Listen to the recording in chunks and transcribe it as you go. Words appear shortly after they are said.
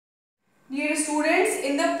students,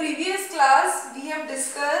 in the previous class we have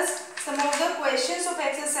discussed some of the questions of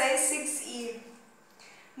exercise 6E.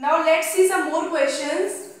 Now let's see some more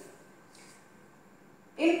questions.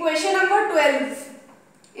 In question number 12,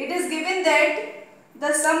 it is given that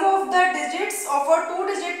the sum of the digits of a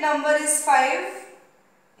two-digit number is 5.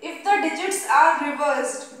 If the digits are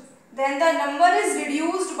reversed, then the number is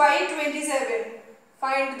reduced by 27.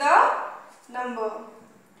 Find the number.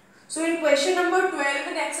 So in question number 12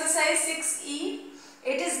 in exercise 6E,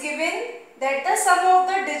 it is given that the sum of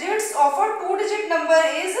the digits of a two-digit number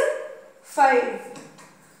is 5.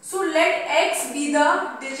 So let x be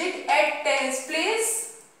the digit at tens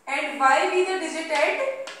place and y be the digit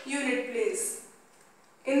at unit place.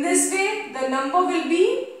 In this way, the number will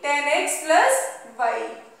be 10x plus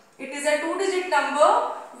y. It is a two-digit number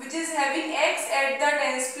which is having x at the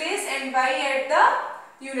tens place and y at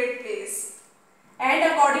the unit place.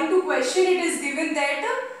 And according to question, it is given that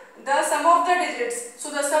the sum of the digits.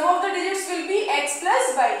 So the sum of the digits will be x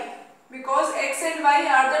plus y, because x and y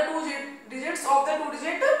are the two digits of the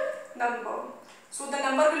two-digit number. So the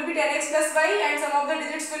number will be 10x plus y and sum of the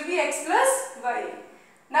digits will be x plus y.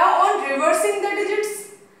 Now on reversing the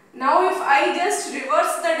digits, now if I just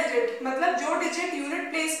reverse the digit, मतलब जो digit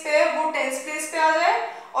unit place पे है वो tens place पे आ जाए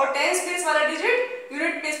और tens place वाला digit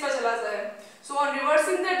unit place पर चला जाए. So on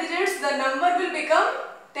reversing the digits, the number will become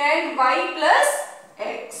 10y plus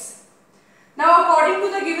x. Now according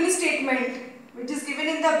to the given statement which is given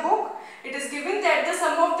in the book, it is given that the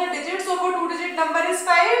sum of the digits of a two-digit number is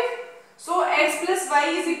 5. So x plus y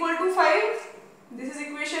is equal to 5. This is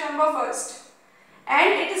equation number first.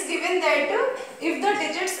 And it is given that if the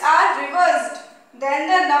digits are reversed, then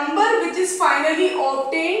the number which is finally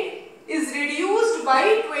obtained is reduced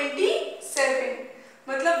by 27.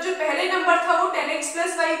 मतलब जो पहले number था वो 10x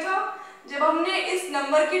plus y था. जब हमने इस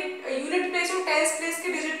number के यूनिट प्लेस और टेंस प्लेस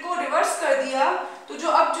के डिजिट को रिवर्स कर दिया, तो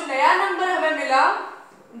जो नया नंबर हमें मिला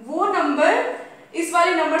वो नंबर इस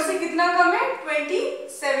वाले नंबर से कितना कम है?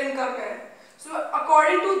 27 कम है. So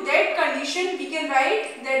according to that condition, we can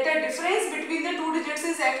write that the difference between the two digits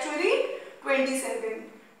is actually 27.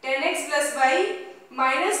 10x plus y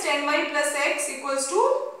minus 10y plus x equals to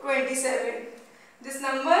 27. This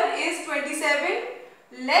number is 27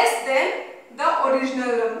 less than the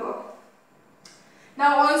original number.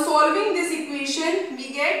 Now on solving this equation,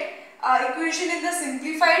 we get equation in the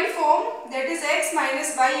simplified form, that is x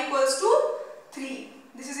minus y equals to 3.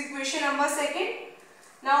 This is equation number second.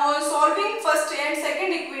 Now on solving first and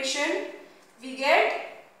second equation, we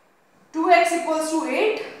get 2x equals to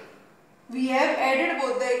 8. We have added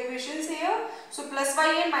both the equations here. So plus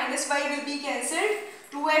y and minus y will be cancelled.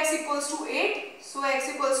 2x equals to 8. So x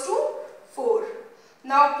equals to 4.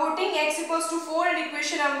 Now putting x equals to 4 in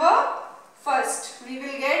equation number first, we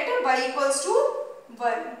will get y equals to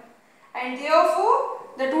 1. And therefore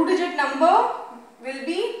the two-digit number will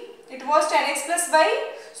be, it was 10x plus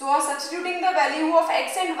y. So on substituting the value of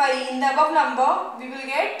x and y in the above number, we will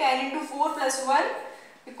get 10 into 4 plus 1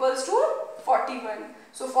 equals to 41.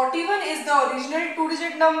 So 41 is the original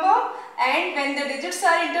two-digit number, and when the digits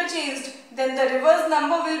are interchanged, then the reverse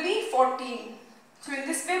number will be 14. So in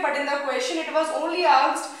this way, but in the question it was only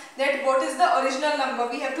asked that what is the original number.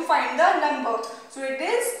 We have to find the number. So it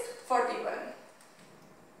is 41.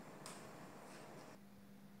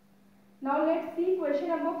 Now let's see question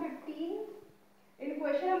number 15. In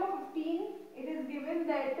question number 15, it is given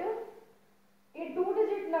that a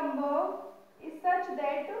two-digit number is such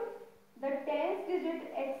that the tens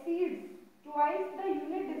digit exceeds twice the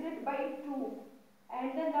unit digit by 2,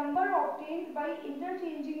 and the number obtained by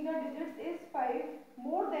interchanging the digits is 5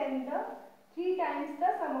 more than the 3 times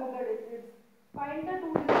the sum of the digits. Find the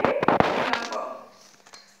two-digit number.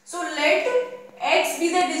 So let x be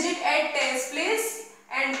the digit at tens place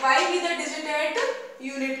and y be the digit at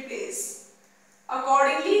unit place.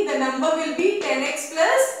 Accordingly, the number will be 10x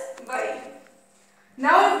plus y.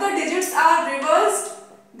 Now if the digits are reversed,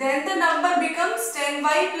 then the number becomes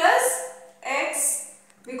 10y plus x,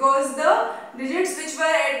 because the digits which were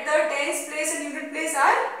at the tens place and unit place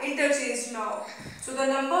are interchanged now. So the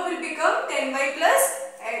number will become 10y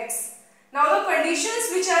plus x. Now the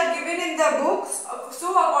conditions which are given in the books,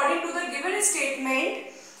 so according to the given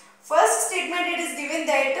statement, first statement it is given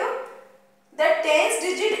that the tens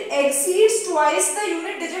digit exceeds twice the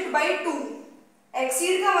unit digit by 2.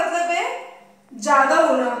 Exceed का मतलब है ज़्यादा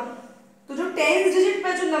होना. तो जो tens digit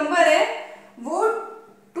पे जो number है वो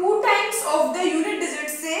 2 times of the unit digit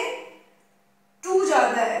से 2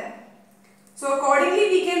 ज़्यादा है. So accordingly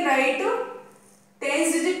we can write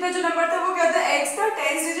tens digit पे जो नंबर था वो क्या था? x था.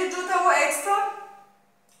 tens digit जो था वो x था.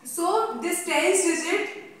 So this tens digit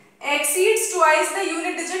exceeds twice the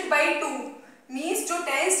unit digit by 2. Means जो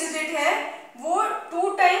टेंस डिजिट है वो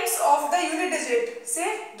 2 times of the unit digit से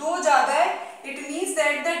 2 ज्यादा है. It means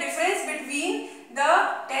that the difference between the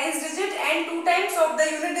tens digit and 2 times of the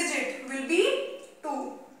unit digit will be 2.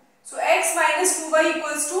 So x minus 2y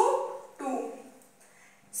equals to 2.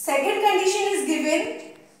 Second condition is given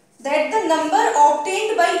that the number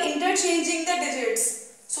obtained by interchanging the digits.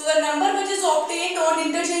 So the number which is obtained on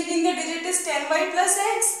interchanging the digit is 10y plus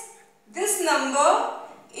x. This number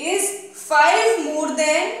is 5 more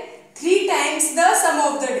than 3 times the sum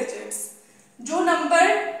of the digits. जो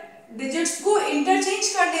number digits को interchange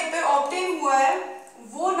करने पे obtain हुआ है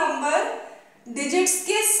वो number digits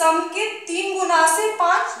के सम के 3 गुना से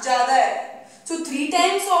 5 ज्यादा है. So 3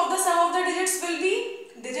 times of the sum of the digits will be,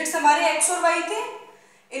 digits हमारे x और y थे,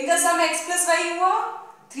 इनका सम x plus y हुआ.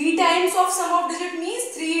 3 times of sum of digit means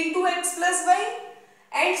 3 into x plus y,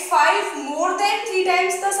 and 5 more than 3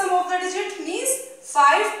 times the sum of the digit means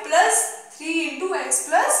 5 plus 3 into x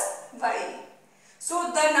plus y. So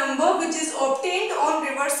the number which is obtained on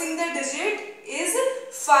reversing the digit is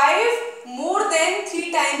 5 more than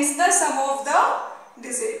 3 times the sum of the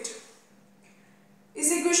digit.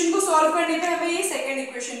 इस equation को solve करने पे हमें ये second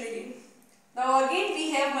equation milli. Now again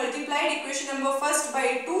we have multiplied equation number first by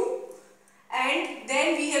 2 and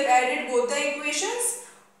then we have added both the equations.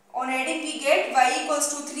 On adding we get y equals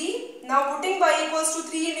to 3. Now putting y equals to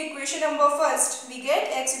 3 in equation number first, we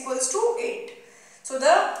get x equals to 8. So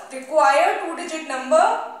the required 2-digit number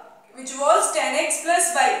which was 10x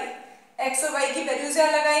plus y, x और y की values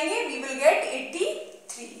यहाँ लगाएंगे, we will get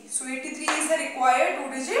 83. So 83 is the required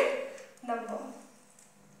 2-digit number.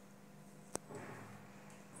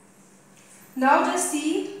 Now just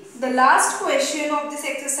see the last question of this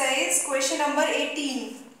exercise, question number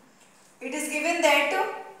 18. It is given that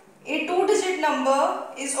a 2-digit number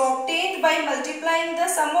is obtained by multiplying the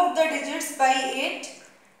sum of the digits by 8.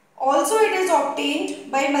 Also it is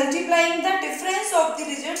obtained by multiplying the difference of the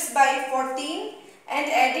digits by 14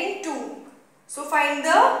 and adding 2. So find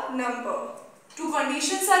the number. Two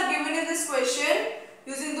conditions are given in this question.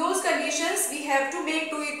 Using those conditions we have to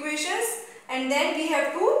make two equations and then we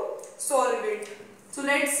have to solve it. So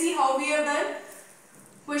let's see how we have done.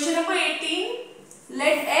 Question number 18.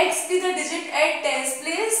 Let x be the digit at tens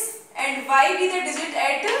place and y be the digit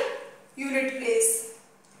at unit place.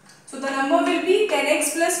 So the number will be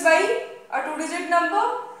 10x plus y, a 2-digit number,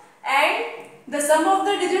 and the sum of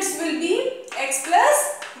the digits will be x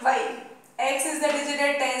plus y. X is the digit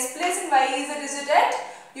at tens place and y is the digit at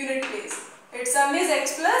unit place. Its sum is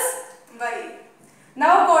x plus y.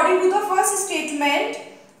 Now according to the first statement,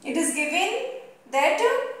 it is given that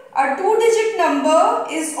a 2-digit number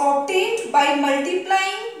is obtained by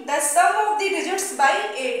multiplying the sum of the digits by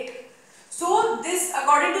 8. So this,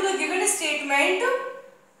 according to the given statement,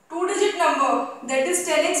 2-digit number, that is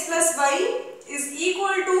 10x plus y, is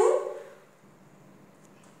equal to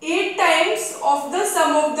 8 times of the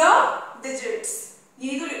sum of the digits.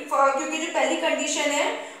 ये तो क्योंकि जो पहली condition है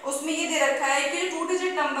उसमें ये दे रखा है कि जो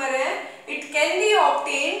 2-digit नंबर है इट कैन बी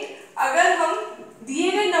ऑब्टेन्ड अगर हम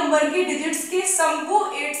दिए गए नंबर के डिजिट्स के सम को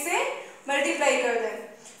 8 से मल्टीप्लाई कर दें.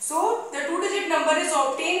 So the 2-digit number is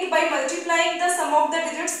obtained by multiplying the sum of the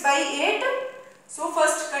digits by 8. So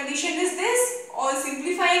first condition is this. On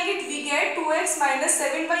simplifying it we get 2x minus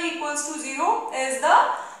 7y equals to 0 as the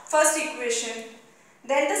first equation.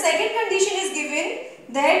 Then the second condition is given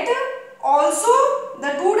that also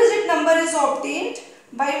the 2-digit number is obtained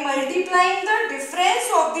by multiplying the difference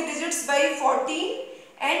of the digits by 14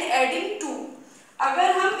 and adding 2.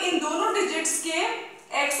 अगर हम इन दोनों digits के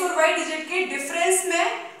x और y digit के difference में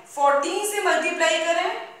 14 से multiply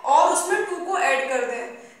करें और उसमें 2 को ऐड कर दें,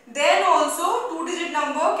 then also 2-digit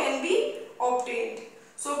number can be obtained.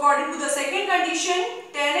 So according to the second condition,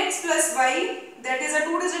 10x plus y, that is a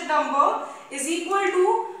 2-digit number, is equal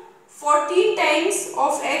to 14 times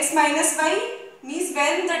of x minus y, means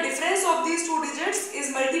when the difference of these two digits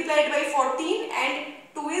is multiplied by 14 and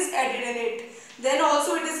 2 is added in it, then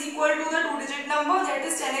also it is equal to the 2-digit number, that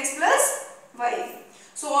is 10x plus y.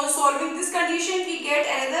 So on solving this condition we get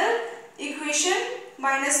another equation,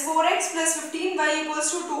 minus 4x plus 15y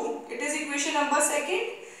equals to 2. It is equation number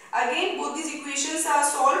second. Again both these equations are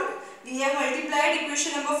solved. We have multiplied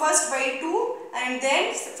equation number first by 2 and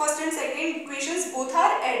then first and second equations both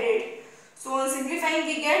are added. So on simplifying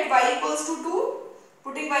we get y equals to 2.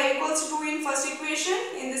 Putting y equals to 2 in first equation,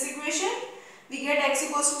 in this equation we get x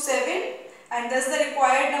equals to 7 and thus the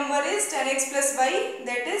required number is 10x plus y,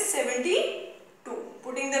 that is 72.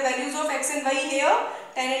 Putting the values of x and y here,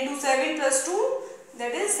 10 into 7 plus 2,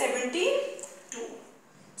 that is 72.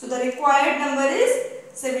 So the required number is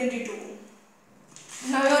 72.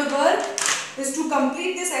 Now your work is to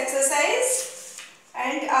complete this exercise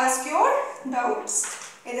and ask your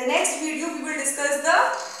doubts. In the next video, we will discuss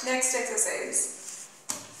the next exercise.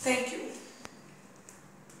 Thank you.